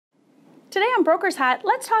Today on Broker's Hat,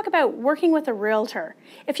 let's talk about working with a realtor.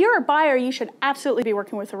 If you're a buyer, you should absolutely be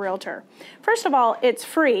working with a realtor. First of all, it's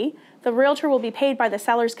free. The realtor will be paid by the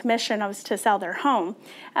seller's commission to sell their home.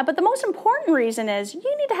 But the most important reason is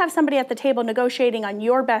you need to have somebody at the table negotiating on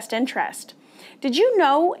your best interest. Did you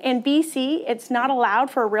know in BC it's not allowed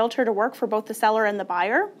for a realtor to work for both the seller and the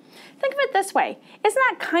buyer? Think of it this way. Isn't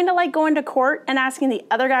that kind of like going to court and asking the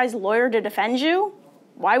other guy's lawyer to defend you?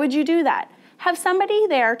 Why would you do that? Have somebody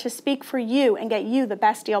there to speak for you and get you the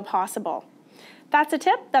best deal possible. That's a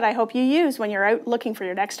tip that I hope you use when you're out looking for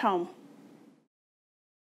your next home.